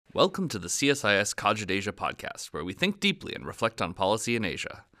Welcome to the CSIS Cogit Asia podcast, where we think deeply and reflect on policy in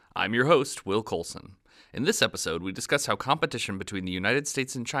Asia. I'm your host, Will Colson. In this episode, we discuss how competition between the United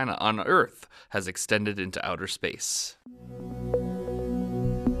States and China on Earth has extended into outer space.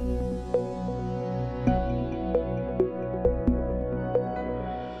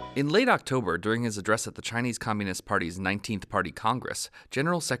 In late October, during his address at the Chinese Communist Party's 19th Party Congress,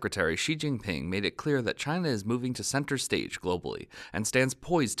 General Secretary Xi Jinping made it clear that China is moving to center stage globally and stands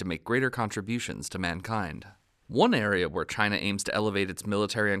poised to make greater contributions to mankind. One area where China aims to elevate its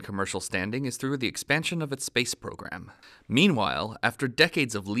military and commercial standing is through the expansion of its space program. Meanwhile, after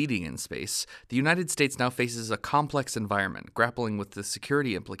decades of leading in space, the United States now faces a complex environment grappling with the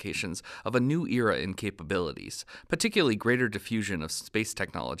security implications of a new era in capabilities, particularly greater diffusion of space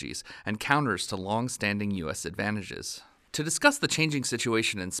technologies and counters to long-standing U.S. advantages. To discuss the changing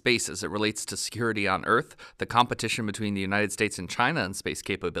situation in space as it relates to security on Earth, the competition between the United States and China in space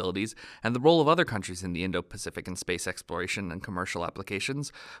capabilities, and the role of other countries in the Indo-Pacific in space exploration and commercial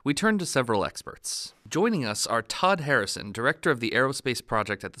applications, we turn to several experts. Joining us are Todd Harrison, Director of the Aerospace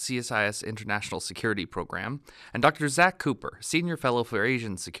Project at the CSIS International Security Program, and Dr. Zach Cooper, Senior Fellow for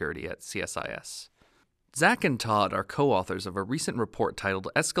Asian Security at CSIS. Zach and Todd are co-authors of a recent report titled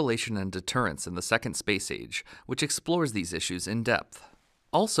Escalation and Deterrence in the Second Space Age, which explores these issues in depth.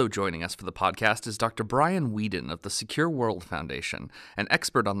 Also joining us for the podcast is Dr. Brian Weeden of the Secure World Foundation, an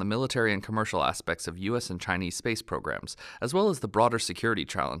expert on the military and commercial aspects of U.S. and Chinese space programs, as well as the broader security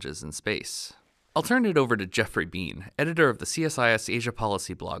challenges in space. I'll turn it over to Jeffrey Bean, editor of the CSIS Asia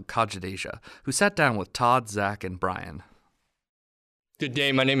Policy blog Cogit Asia, who sat down with Todd, Zach, and Brian. Good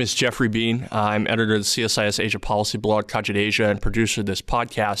day. My name is Jeffrey Bean. I'm editor of the CSIS Asia Policy blog, Cogit Asia, and producer of this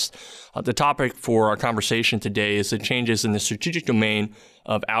podcast. The topic for our conversation today is the changes in the strategic domain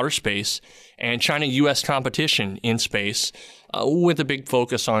of outer space and China-U.S. competition in space, with a big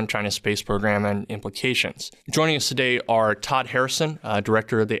focus on China's space program and implications. Joining us today are Todd Harrison,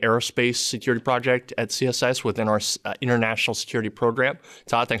 director of the Aerospace Security Project at CSIS within our International Security Program.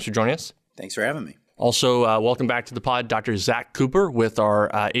 Todd, thanks for joining us. Thanks for having me. Also, welcome back to the pod, Dr. Zach Cooper with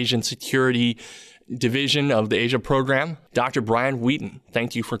our Asian Security Division of the Asia Program. Dr. Brian Weeden,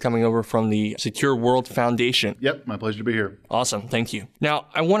 thank you for coming over from the Secure World Foundation. Yep, my pleasure to be here. Awesome, thank you. Now,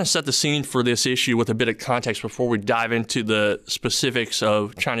 I want to set the scene for this issue with a bit of context before we dive into the specifics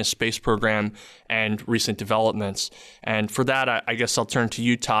of China's space program and recent developments. And for that, I guess I'll turn to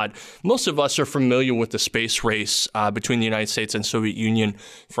you, Todd. Most of us are familiar with the space race between the United States and Soviet Union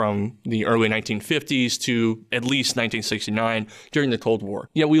from the early 1950s to at least 1969 during the Cold War.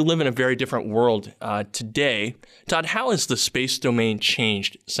 Yet we live in a very different world today. Todd, how has the space domain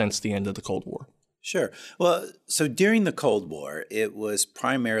changed since the end of the Cold War? Sure. Well, so during the Cold War, it was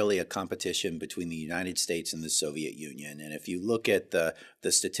primarily a competition between the United States and the Soviet Union. And if you look at the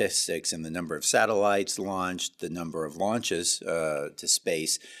statistics and the number of satellites launched, the number of launches to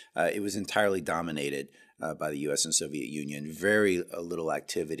space, it was entirely dominated by the U.S. and Soviet Union. Very little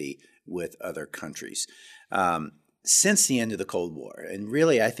activity with other countries. Since the end of the Cold War, and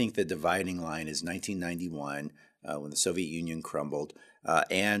really I think the dividing line is 1991, when the Soviet Union crumbled,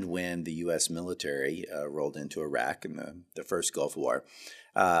 and when the U.S. military rolled into Iraq in the first Gulf War.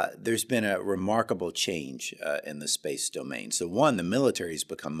 There's been a remarkable change in the space domain. So one, the military has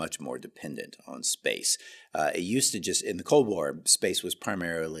become much more dependent on space. It used to just, in the Cold War, space was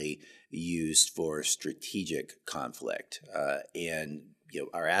primarily used for strategic conflict, and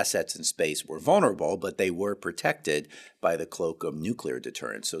our assets in space were vulnerable, but they were protected by the cloak of nuclear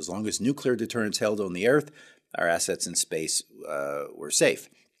deterrence. So as long as nuclear deterrence held on the Earth, our assets in space were safe.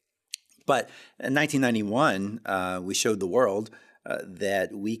 But in 1991, we showed the world that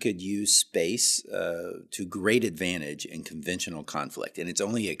we could use space to great advantage in conventional conflict. And it's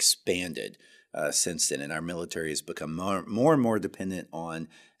only expanded since then. And our military has become more and more dependent on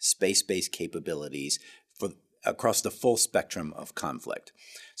space-based capabilities across the full spectrum of conflict.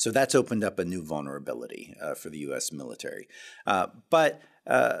 So that's opened up a new vulnerability for the U.S. military. But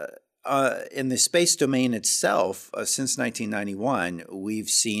in the space domain itself, since 1991, we've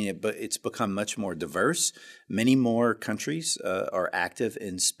seen it, but it's become much more diverse. Many more countries are active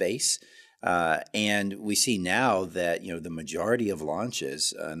in space. And we see now that the majority of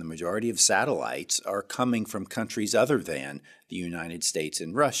launches and the majority of satellites are coming from countries other than the United States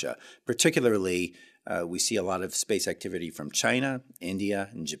and Russia. Particularly, we see a lot of space activity from China, India,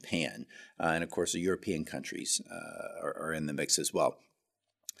 and Japan. And of course, the European countries are in the mix as well.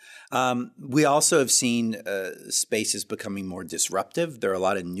 We also have seen space is becoming more disruptive. There are a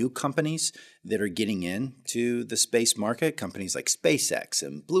lot of new companies that are getting into the space market, companies like SpaceX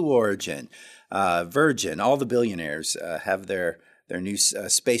and Blue Origin, Virgin. All the billionaires have their They're new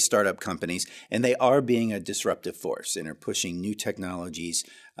space startup companies, and they are being a disruptive force and are pushing new technologies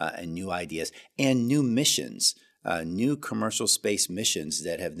and new ideas and new missions. New commercial space missions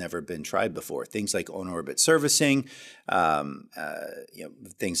that have never been tried before. Things like on-orbit servicing,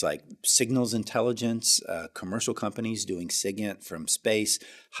 things like signals intelligence, commercial companies doing SIGINT from space,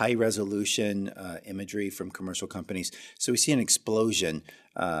 high-resolution imagery from commercial companies. So we see an explosion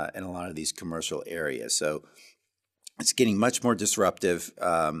in a lot of these commercial areas. So it's getting much more disruptive.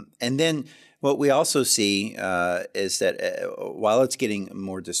 And then what we also see is that while it's getting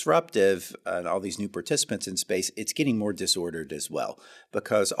more disruptive and all these new participants in space, it's getting more disordered as well,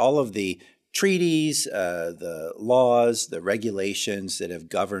 because all of the treaties, the laws, the regulations that have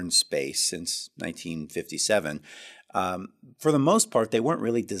governed space since 1957, for the most part, they weren't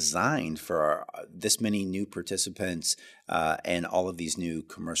really designed for this many new participants and all of these new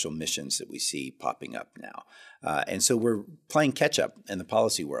commercial missions that we see popping up now. And so we're playing catch up in the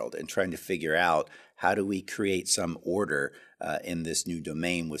policy world and trying to figure out how do we create some order in this new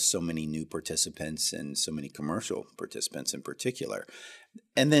domain with so many new participants and so many commercial participants in particular.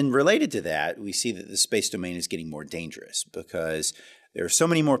 And then related to that, we see that the space domain is getting more dangerous because there are so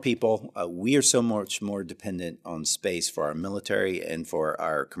many more people. We are so much more dependent on space for our military and for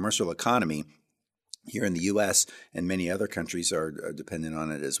our commercial economy. Here in the U.S. and many other countries are dependent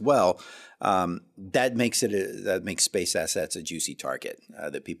on it as well. That makes space assets a juicy target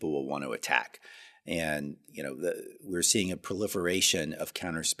that people will want to attack. And we're seeing a proliferation of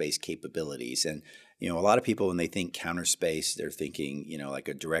counter space capabilities. And a lot of people, when they think counter space, they're thinking like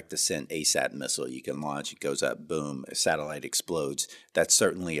a direct ascent ASAT missile. You can launch, it goes up, boom, a satellite explodes. That's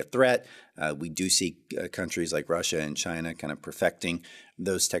certainly a threat. We do see countries like Russia and China kind of perfecting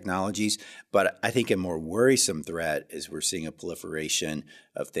those technologies. But I think a more worrisome threat is we're seeing a proliferation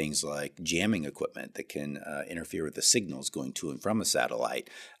of things like jamming equipment that can interfere with the signals going to and from a satellite,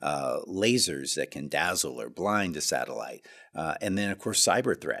 lasers that can dazzle or blind a satellite, and then, of course,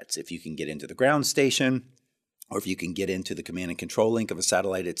 cyber threats. If you can get into the ground station, or if you can get into the command and control link of a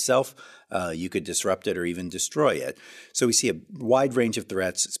satellite itself, you could disrupt it or even destroy it. So we see a wide range of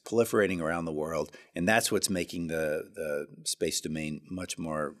threats. It's proliferating around the world, and that's what's making the space domain much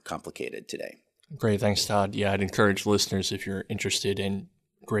more complicated today. Great. Thanks, Todd. Yeah, I'd encourage listeners, if you're interested in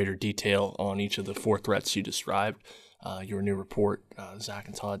greater detail on each of the 4 threats you described, your new report, Zach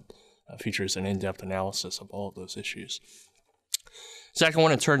and Todd, features an in-depth analysis of all of those issues. Zach, I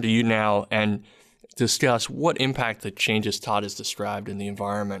want to turn to you now and discuss what impact the changes Todd has described in the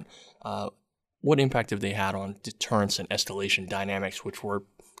environment, what impact have they had on deterrence and escalation dynamics, which were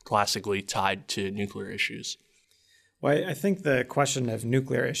classically tied to nuclear issues? Well, I think the question of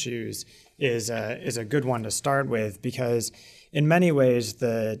nuclear issues is a good one to start with, because in many ways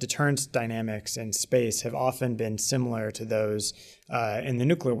the deterrence dynamics in space have often been similar to those in the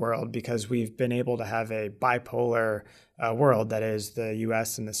nuclear world, because we've been able to have a bipolar world, that is the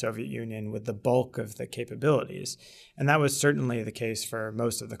US and the Soviet Union, with the bulk of the capabilities. And that was certainly the case for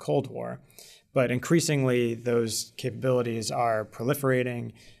most of the Cold War. But increasingly, those capabilities are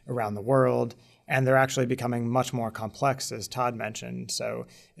proliferating around the world, and they're actually becoming much more complex, as Todd mentioned. So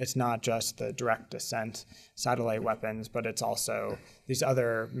it's not just the direct descent satellite weapons, but it's also these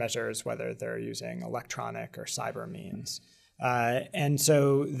other measures, whether they're using electronic or cyber means. And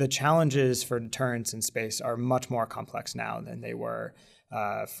so the challenges for deterrence in space are much more complex now than they were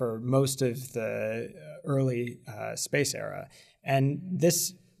for most of the early space era. And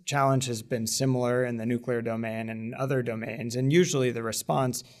this challenge has been similar in the nuclear domain and other domains. And usually the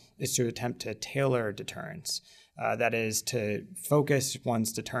response is to attempt to tailor deterrence. That is, to focus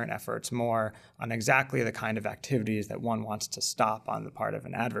one's deterrent efforts more on exactly the kind of activities that one wants to stop on the part of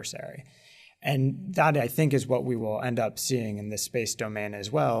an adversary. And that, I think, is what we will end up seeing in the space domain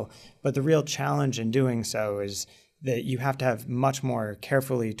as well. But the real challenge in doing so is that you have to have much more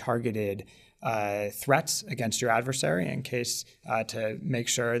carefully targeted threats against your adversary in case to make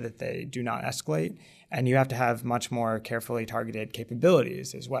sure that they do not escalate. And you have to have much more carefully targeted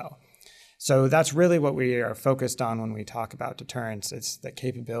capabilities as well. So that's really what we are focused on when we talk about deterrence. It's the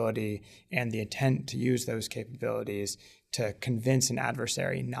capability and the intent to use those capabilities to convince an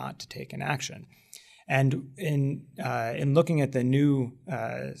adversary not to take an action. And in looking at the new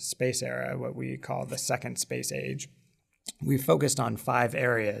space era, what we call the second space age, we focused on 5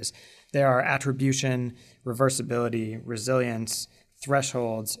 areas. There are attribution, reversibility, resilience,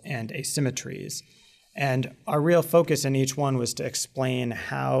 thresholds, and asymmetries. And our real focus in each one was to explain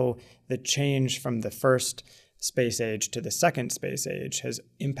how the change from the first space age to the second space age has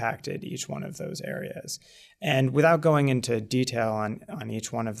impacted each one of those areas. And without going into detail on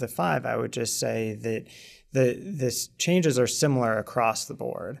each one of the five, I would just say that the changes are similar across the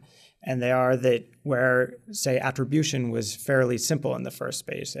board. And they are that where, say, attribution was fairly simple in the first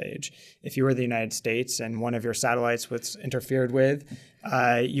space age. If you were the United States and one of your satellites was interfered with,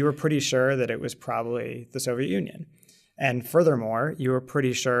 you were pretty sure that it was probably the Soviet Union. And furthermore, you were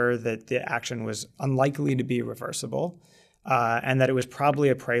pretty sure that the action was unlikely to be reversible and that it was probably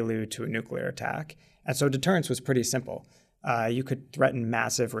a prelude to a nuclear attack. And so deterrence was pretty simple. You could threaten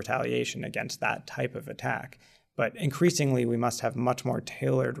massive retaliation against that type of attack. But increasingly, we must have much more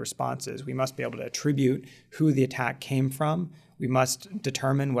tailored responses. We must be able to attribute who the attack came from. We must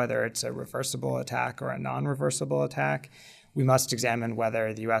determine whether it's a reversible attack or a non-reversible attack. We must examine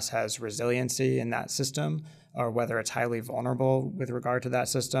whether the U.S. has resiliency in that system or whether it's highly vulnerable with regard to that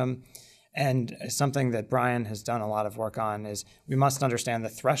system. And something that Brian has done a lot of work on is we must understand the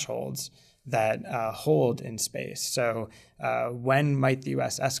thresholds that hold in space. So when might the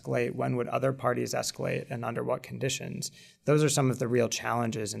U.S. escalate? When would other parties escalate? And under what conditions? Those are some of the real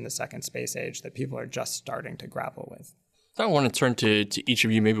challenges in the second space age that people are just starting to grapple with. I want to turn to each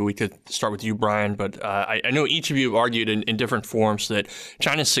of you. Maybe we could start with you, Brian, but I know each of you have argued in different forms that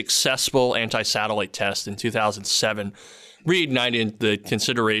China's successful anti-satellite test in 2007 reignited the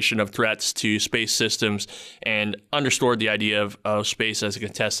consideration of threats to space systems and underscored the idea of space as a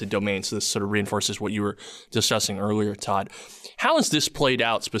contested domain. So this sort of reinforces what you were discussing earlier, Todd. How has this played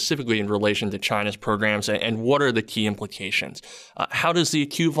out specifically in relation to China's programs, and what are the key implications? How does the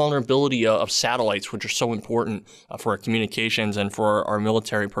acute vulnerability of satellites, which are so important for our communications and for our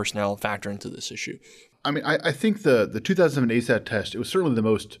military personnel, factor into this issue? I mean, I think the 2007 ASAT test, it was certainly the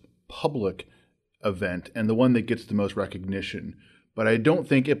most public event and the one that gets the most recognition. But I don't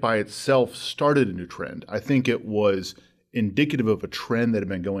think it by itself started a new trend. I think it was indicative of a trend that had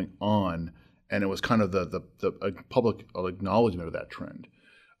been going on, and it was kind of the public acknowledgement of that trend.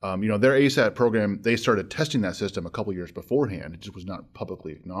 Their ASAT program, they started testing that system a couple years beforehand. It just was not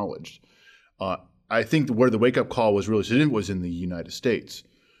publicly acknowledged. I think where the wake-up call was really significant was in the United States,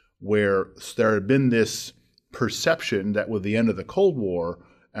 where there had been this perception that with the end of the Cold War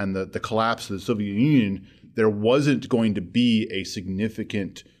and the collapse of the Soviet Union, there wasn't going to be a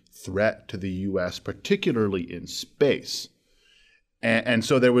significant threat to the U.S., particularly in space. And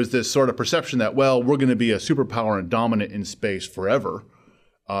so there was this sort of perception that, well, we're going to be a superpower and dominant in space forever.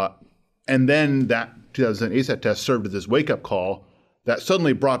 And then that 2007 ASAT test served as this wake-up call that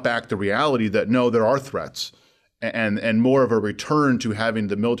suddenly brought back the reality that, no, there are threats, and more of a return to having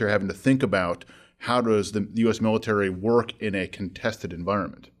the military having to think about how does the U.S. military work in a contested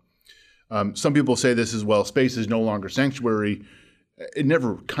environment. Some people say this as, well, space is no longer sanctuary. It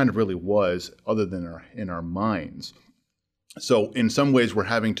never kind of really was, other than in our minds. So in some ways, we're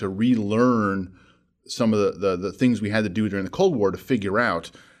having to relearn some of the things we had to do during the Cold War to figure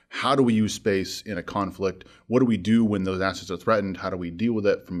out how do we use space in a conflict? What do we do when those assets are threatened? How do we deal with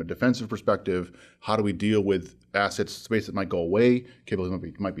it from a defensive perspective? How do we deal with assets, space that might go away,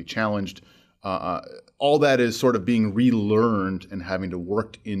 capabilities might be challenged? All that is sort of being relearned and having to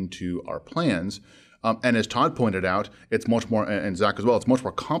work into our plans. And as Todd pointed out, it's much more, and Zach as well, it's much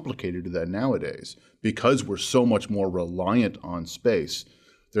more complicated than that nowadays because we're so much more reliant on space.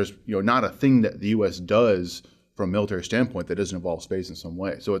 There's not a thing that the U.S. does from a military standpoint that doesn't involve space in some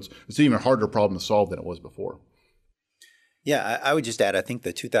way. So it's an even harder problem to solve than it was before. Yeah, I would just add, I think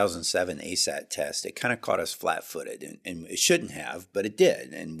the 2007 ASAT test, it kind of caught us flat-footed, and it shouldn't have, but it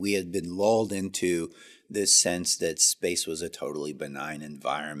did. And we had been lulled into this sense that space was a totally benign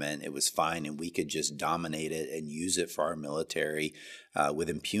environment. It was fine, and we could just dominate it and use it for our military with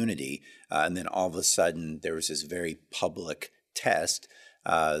impunity. And then all of a sudden, there was this very public test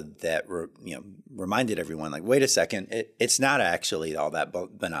that reminded everyone, like, wait a second, it's not actually all that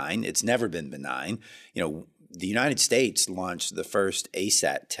benign. It's never been benign. The United States launched the first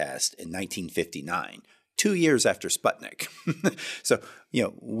ASAT test in 1959, 2 years after Sputnik. So,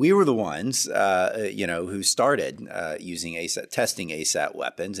 we were the ones, who started using testing ASAT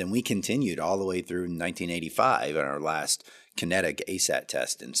weapons, and we continued all the way through 1985 in our last kinetic ASAT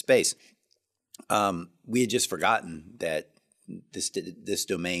test in space. We had just forgotten that this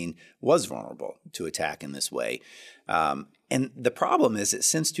domain was vulnerable to attack in this way. And the problem is that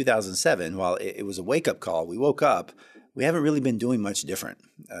since 2007, while it was a wake-up call, we woke up, we haven't really been doing much different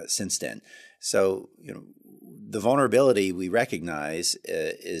since then. So, the vulnerability we recognize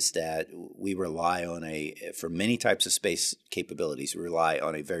is that we rely on for many types of space capabilities, we rely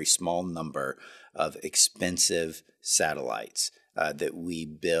on a very small number of expensive satellites. that we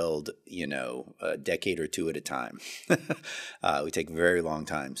build, a decade or two at a time. We take very long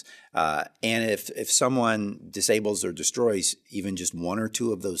times. And if someone disables or destroys even just one or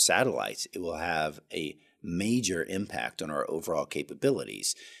two of those satellites, it will have a major impact on our overall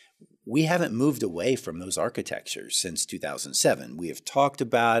capabilities. We haven't moved away from those architectures since 2007. We have talked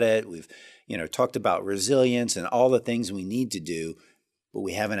about it. We've, talked about resilience and all the things we need to do, but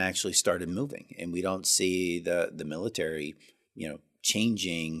we haven't actually started moving. And we don't see the military,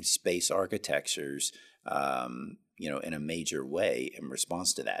 changing space architectures, in a major way in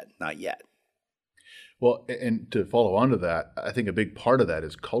response to that. Not yet. Well, and to follow on to that, I think a big part of that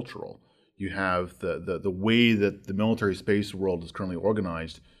is cultural. You have the way that the military space world is currently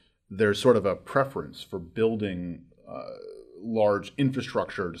organized. There's sort of a preference for building large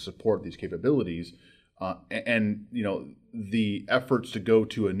infrastructure to support these capabilities. And the efforts to go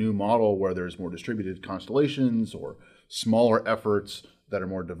to a new model where there's more distributed constellations or smaller efforts that are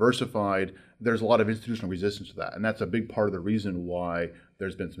more diversified, there's a lot of institutional resistance to that. And that's a big part of the reason why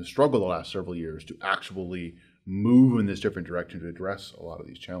there's been some struggle the last several years to actually move in this different direction to address a lot of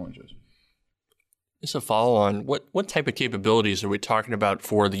these challenges. Just a follow on, what type of capabilities are we talking about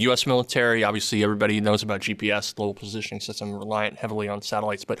for the U.S. military? Obviously, everybody knows about GPS, global positioning system, reliant heavily on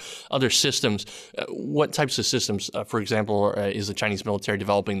satellites, but other systems, what types of systems, for example, is the Chinese military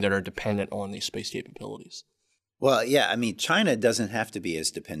developing that are dependent on these space capabilities? Well, yeah, China doesn't have to be as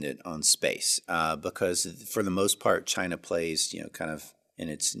dependent on space because for the most part, China plays, kind of in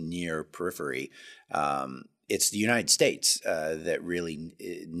its near periphery. It's the United States that really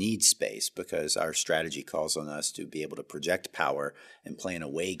needs space because our strategy calls on us to be able to project power and play an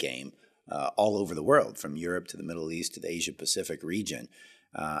away game all over the world, from Europe to the Middle East to the Asia Pacific region.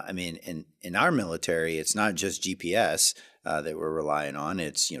 In our military, it's not just GPS that we're relying on.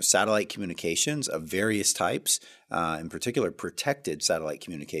 It's satellite communications of various types. In particular, protected satellite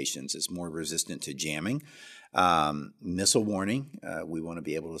communications is more resistant to jamming. Missile warning. We want to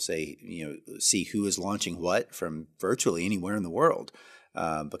be able to see who is launching what from virtually anywhere in the world,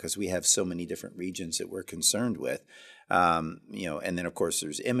 because we have so many different regions that we're concerned with. And then of course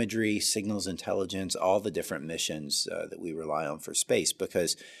there's imagery, signals intelligence, all the different missions that we rely on for space.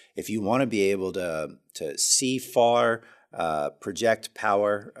 Because if you want to be able to see far, project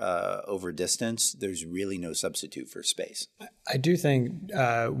power over distance, there's really no substitute for space. I do think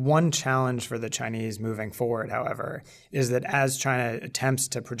one challenge for the Chinese moving forward, however, is that as China attempts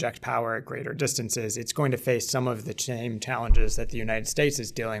to project power at greater distances, it's going to face some of the same challenges that the United States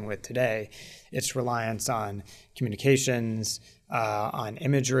is dealing with today. Its reliance on communications, on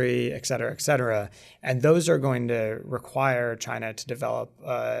imagery, et cetera, and those are going to require China to develop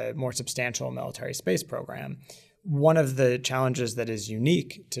a more substantial military space program. One of the challenges that is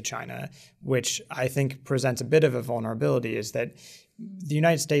unique to China, which I think presents a bit of a vulnerability, is that the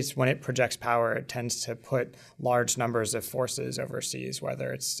United States, when it projects power, it tends to put large numbers of forces overseas,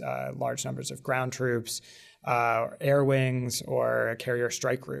 whether it's large numbers of ground troops, air wings, or carrier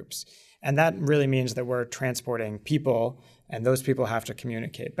strike groups. And that really means that we're transporting people, and those people have to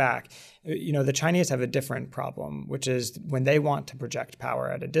communicate back. The Chinese have a different problem, which is when they want to project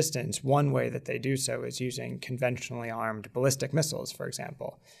power at a distance, one way that they do so is using conventionally armed ballistic missiles, for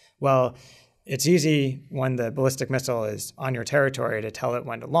example. Well, it's easy when the ballistic missile is on your territory to tell it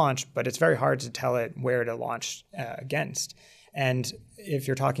when to launch, but it's very hard to tell it where to launch against. And if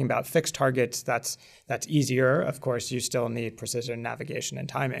you're talking about fixed targets, that's easier. Of course, you still need precision navigation and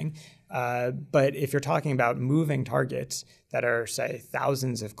timing. But if you're talking about moving targets that are, say,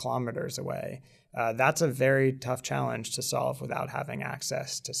 thousands of kilometers away, that's a very tough challenge to solve without having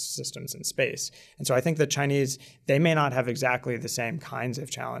access to systems in space. And so I think the Chinese, they may not have exactly the same kinds of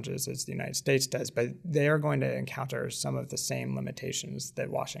challenges as the United States does, but they are going to encounter some of the same limitations that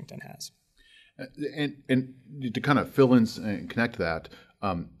Washington has. And to kind of fill in and connect that,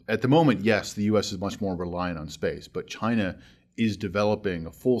 at the moment, yes, the U.S. is much more reliant on space, but China is developing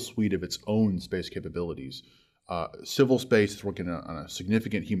a full suite of its own space capabilities. Civil space is working on a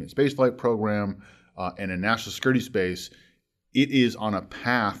significant human spaceflight program, and in national security space, it is on a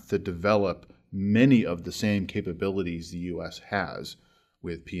path to develop many of the same capabilities the U.S. has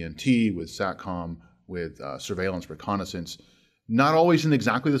with PNT, with SATCOM, with surveillance, reconnaissance, not always in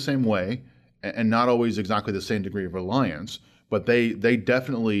exactly the same way, and not always exactly the same degree of reliance, but they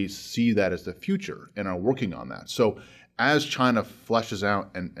definitely see that as the future and are working on that. So as China fleshes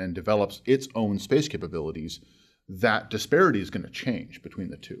out and develops its own space capabilities, that disparity is going to change between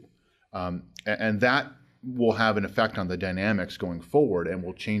the two. And that will have an effect on the dynamics going forward and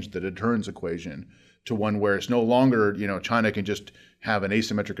will change the deterrence equation to one where it's no longer, China can just have an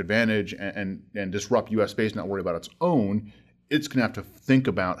asymmetric advantage and disrupt U.S. space, not worry about its own. it's going to have to think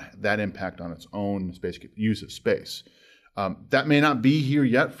about that impact on its own use of space. That may not be here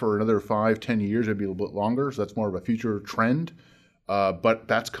yet for another 5-10 years, maybe a little bit longer. So that's more of a future trend, but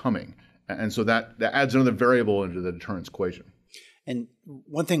that's coming. And so that adds another variable into the deterrence equation. And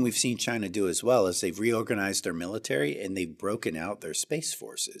one thing we've seen China do as well is they've reorganized their military and they've broken out their space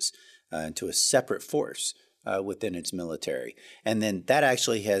forces into a separate force within its military. And then that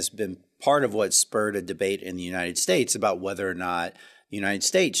actually has been part of what spurred a debate in the United States about whether or not the United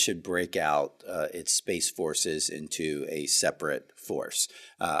States should break out its space forces into a separate force.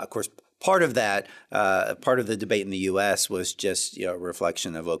 Of course, part of that, part of the debate in the U.S. was just a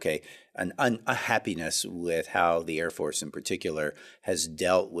reflection of, an unhappiness with how the Air Force in particular has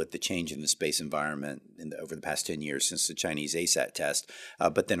dealt with the change in the space environment over the past 10 years since the Chinese ASAT test,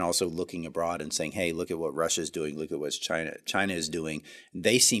 but then also looking abroad and saying, hey, look at what Russia's doing, look at what China is doing.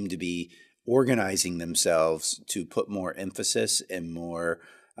 They seem to be organizing themselves to put more emphasis and more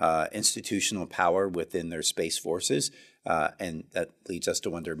institutional power within their space forces. And that leads us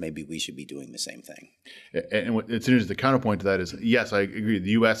to wonder maybe we should be doing the same thing. And it's interesting, the counterpoint to that is, yes, I agree.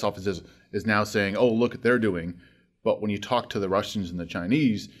 The U.S. office is now saying, oh, look what they're doing. But when you talk to the Russians and the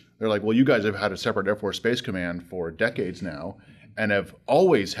Chinese, they're like, well, you guys have had a separate Air Force Space Command for decades now and have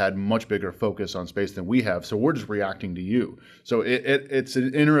always had much bigger focus on space than we have. So we're just reacting to you. So it's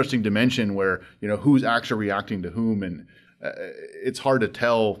an interesting dimension where, who's actually reacting to whom. And it's hard to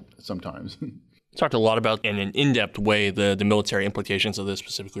tell sometimes. Talked a lot about in an in-depth way the military implications of this,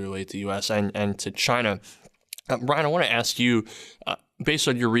 specifically related to the U.S. and to China. Brian, I want to ask you, based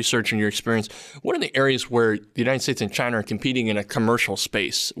on your research and your experience, what are the areas where the United States and China are competing in a commercial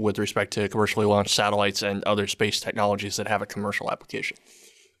space with respect to commercially launched satellites and other space technologies that have a commercial application?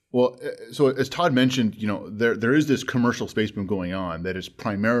 Well, so as Todd mentioned, there is this commercial space boom going on that is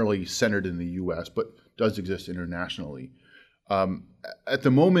primarily centered in the U.S., but does exist internationally. At the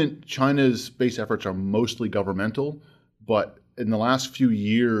moment, China's space efforts are mostly governmental, but in the last few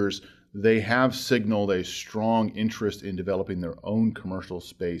years, they have signaled a strong interest in developing their own commercial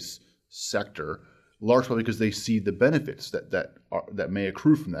space sector, largely because they see the benefits that may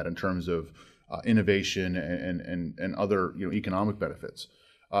accrue from that in terms of innovation and other economic benefits.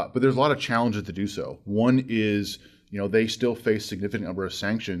 But there's a lot of challenges to do so. One is they still face significant number of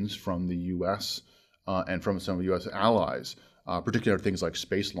sanctions from the U.S. And from some of the U.S. allies. Particularly things like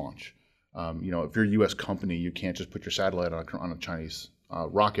space launch. If you're a U.S. company, you can't just put your satellite on a Chinese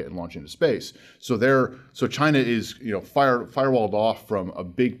rocket and launch into space. So China is firewalled off from a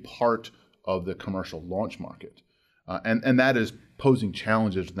big part of the commercial launch market, and that is posing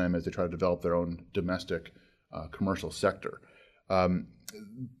challenges to them as they try to develop their own domestic commercial sector.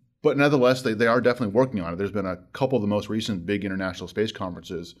 But nonetheless, they are definitely working on it. There's been a couple of the most recent big international space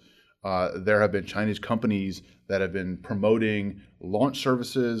conferences. There have been Chinese companies that have been promoting launch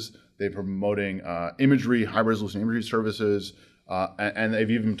services. They're promoting imagery, high-resolution imagery services, and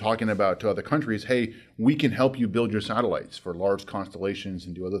they've even been talking about to other countries, hey, we can help you build your satellites for large constellations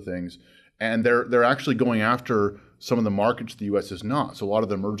and do other things. And they're actually going after some of the markets the U.S. is not. So a lot of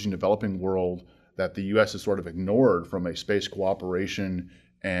the emerging developing world that the U.S. has sort of ignored from a space cooperation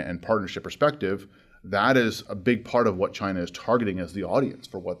and partnership perspective, that is a big part of what China is targeting as the audience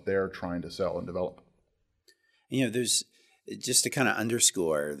for what they're trying to sell and develop. There's just to kind of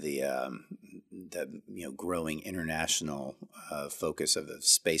underscore the growing international focus of the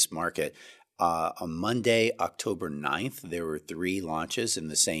space market. On Monday, October 9th, there were 3 launches in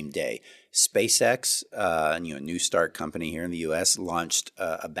the same day. SpaceX, a New Start company here in the U.S., launched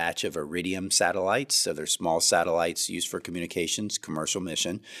a batch of Iridium satellites. So they're small satellites used for communications, commercial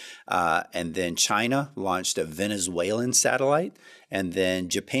mission. And then China launched a Venezuelan satellite. And then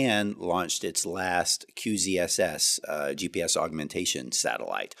Japan launched its last QZSS, GPS augmentation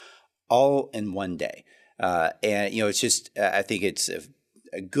satellite, all in one day. And it's just, I think it's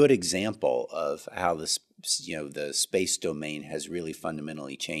a good example of how the space domain has really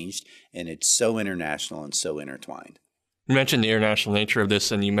fundamentally changed, and it's so international and so intertwined. You mentioned the international nature of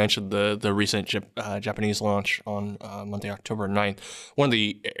this, and you mentioned the recent Japanese launch on Monday, October 9th. One of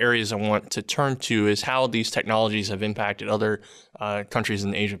the areas I want to turn to is how these technologies have impacted other countries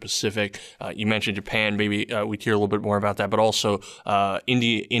in the Asia Pacific. You mentioned Japan. Maybe we'd hear a little bit more about that, but also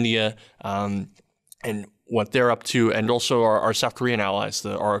India, and what they're up to, and also our South Korean allies,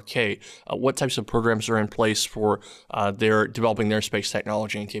 the ROK. What types of programs are in place for their developing their space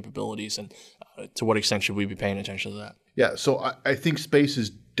technology and capabilities, and to what extent should we be paying attention to that? Yeah, so I think space has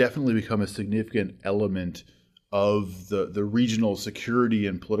definitely become a significant element of the regional security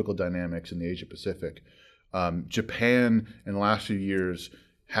and political dynamics in the Asia Pacific. Japan, in the last few years,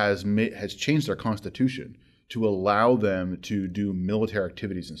 has changed their constitution to allow them to do military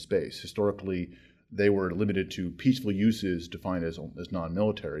activities in space. Historically, they were limited to peaceful uses defined as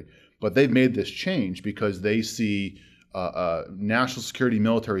non-military. But they've made this change because they see national security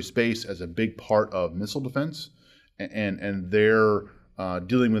military space as a big part of missile defense, and they're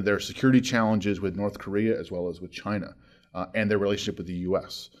dealing with their security challenges with North Korea as well as with China and their relationship with the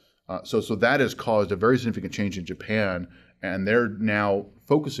U.S. So that has caused a very significant change in Japan, and they're now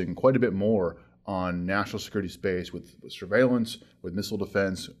focusing quite a bit more on national security space with surveillance, with missile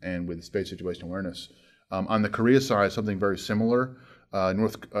defense, and with space situational awareness. On the Korea side, something very similar.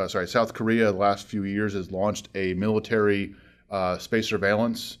 South Korea, the last few years, has launched a military space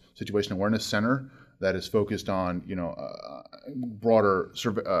surveillance situational awareness center that is focused on, broader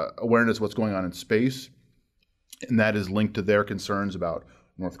awareness of what's going on in space, and that is linked to their concerns about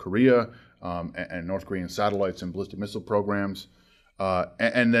North Korea and North Korean satellites and ballistic missile programs.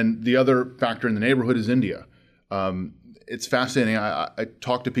 And then the other factor in the neighborhood is India. It's fascinating. I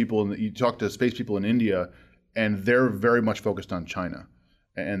talk to people, you talk to space people in India, and they're very much focused on China.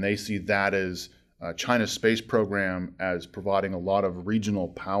 And they see that as China's space program as providing a lot of regional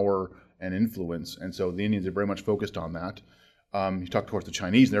power and influence. And so the Indians are very much focused on that. You talk, of course, the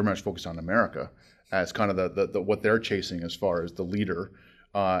Chinese, and they're very much focused on America as kind of the what they're chasing as far as the leader.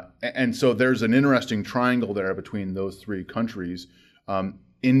 And so there's an interesting triangle there between those three countries.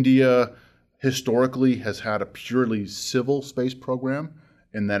 India historically has had a purely civil space program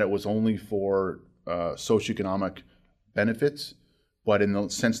in that it was only for socioeconomic benefits. But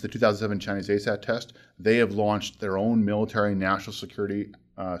since the 2007 Chinese ASAT test, they have launched their own military national security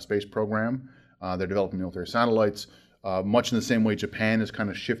space program. They're developing military satellites, much in the same way Japan has kind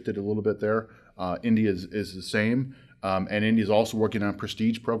of shifted a little bit there. India is the same. And India is also working on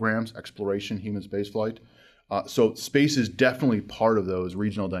prestige programs, exploration, human spaceflight. So space is definitely part of those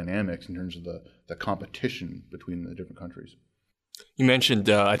regional dynamics in terms of the competition between the different countries. You mentioned,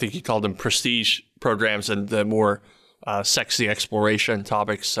 I think you called them prestige programs and the more sexy exploration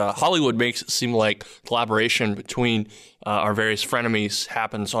topics. Hollywood makes it seem like collaboration between our various frenemies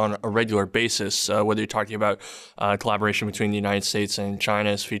happens on a regular basis, whether you're talking about collaboration between the United States and China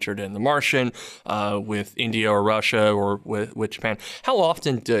is featured in The Martian, with India or Russia, or with Japan. How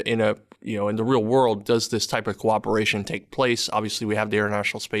often in the real world does this type of cooperation take place? Obviously, we have the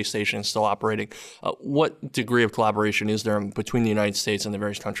International Space Station still operating. What degree of collaboration is there between the United States and the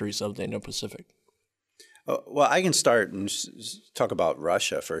various countries of the Indo-Pacific? Well, I can start and talk about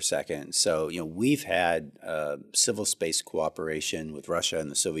Russia for a second. So, we've had civil space cooperation with Russia and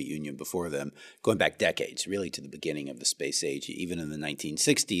the Soviet Union before them, going back decades, really to the beginning of the space age. Even in the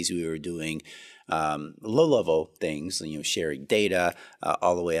 1960s, we were doing low-level things, sharing data,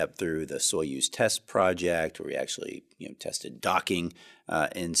 all the way up through the Soyuz test project, where we actually, tested docking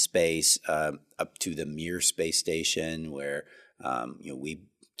in space, up to the Mir space station, where, we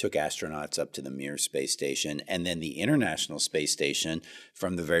took astronauts up to the Mir space station, and then the International Space Station.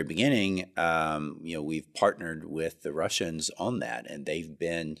 From the very beginning, we've partnered with the Russians on that, and they've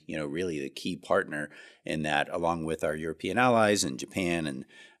been, really the key partner in that, along with our European allies and Japan and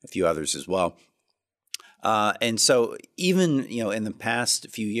a few others as well. And so even, in the past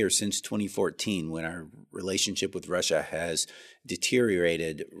few years, since 2014, when our relationship with Russia has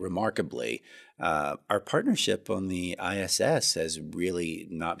deteriorated remarkably, our partnership on the ISS has really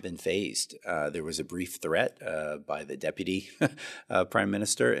not been phased. There was a brief threat by the deputy prime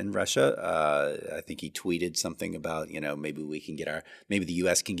minister in Russia. I think he tweeted something about, maybe the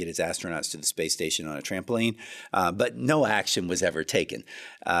U.S. can get its astronauts to the space station on a trampoline, but no action was ever taken.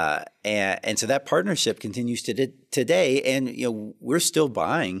 And so that partnership continues today, and we're still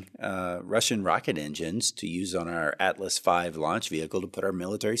buying Russian rocket engines to use on our Atlas V launch vehicle to put our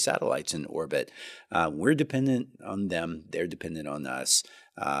military satellites in orbit. We're dependent on them; they're dependent on us,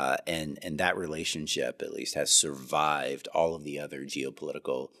 and that relationship at least has survived all of the other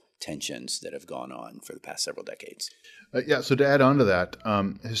geopolitical tensions that have gone on for the past several decades. So to add on to that,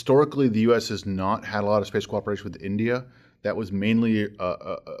 historically the U.S. has not had a lot of space cooperation with India. That was mainly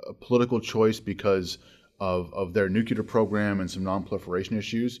a political choice because of their nuclear program and some non-proliferation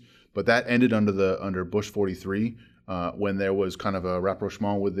issues. But that ended under Bush 43 when there was kind of a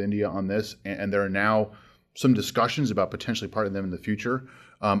rapprochement with India on this, and there are now some discussions about potentially partnering them in the future.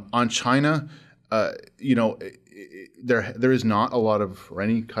 On China, there is not a lot of or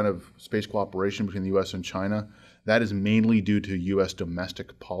any kind of space cooperation between the U.S. and China. That is mainly due to U.S.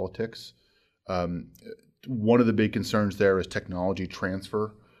 domestic politics. One of the big concerns there is technology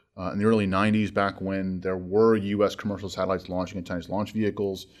transfer. In the early 90s, back when there were U.S. commercial satellites launching in Chinese launch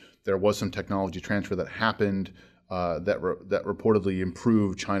vehicles, there was some technology transfer that happened that reportedly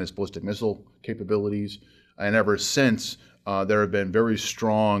improved China's ballistic missile capabilities. And ever since, there have been very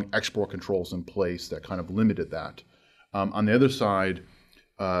strong export controls in place that kind of limited that. On the other side,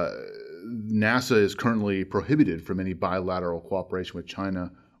 NASA is currently prohibited from any bilateral cooperation with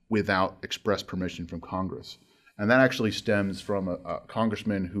China without express permission from Congress. And that actually stems from a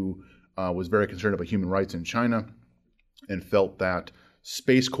congressman who was very concerned about human rights in China and felt that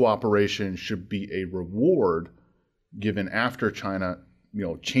space cooperation should be a reward given after China,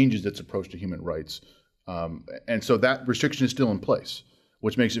 changes its approach to human rights. And so that restriction is still in place,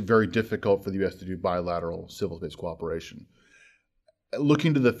 which makes it very difficult for the U.S. to do bilateral civil space cooperation.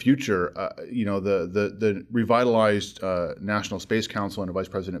 Looking to the future, the revitalized National Space Council under Vice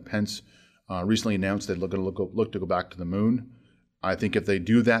President Pence recently announced they're going to look to go back to the moon. I think if they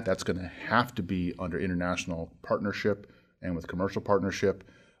do that, that's going to have to be under international partnership and with commercial partnership.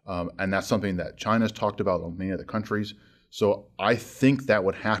 And that's something that China's talked about with many other countries. So I think that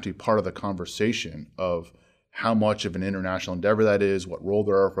would have to be part of the conversation of how much of an international endeavor that is, what role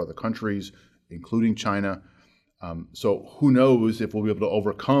there are for other countries, including China. So who knows if we'll be able to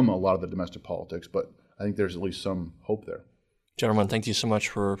overcome a lot of the domestic politics, but I think there's at least some hope there. Gentlemen, thank you so much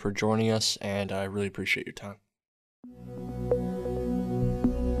for joining us, and I really appreciate your time.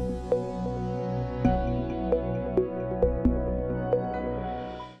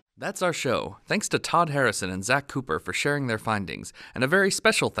 That's our show. Thanks to Todd Harrison and Zach Cooper for sharing their findings, and a very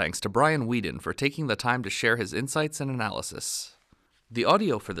special thanks to Brian Whedon for taking the time to share his insights and analysis. The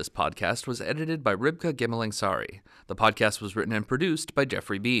audio for this podcast was edited by Ribka Gimmeling-Sari. The podcast was written and produced by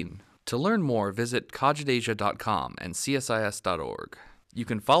Jeffrey Bean. To learn more, visit cogitasia.com and csis.org. You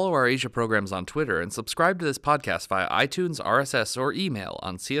can follow our Asia programs on Twitter and subscribe to this podcast via iTunes, RSS, or email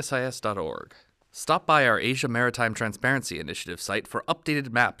on csis.org. Stop by our Asia Maritime Transparency Initiative site for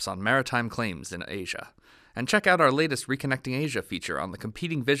updated maps on maritime claims in Asia. And check out our latest Reconnecting Asia feature on the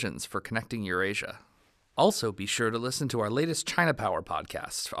competing visions for connecting Eurasia. Also, be sure to listen to our latest China Power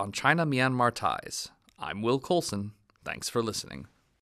podcast on China-Myanmar ties. I'm Will Colson. Thanks for listening.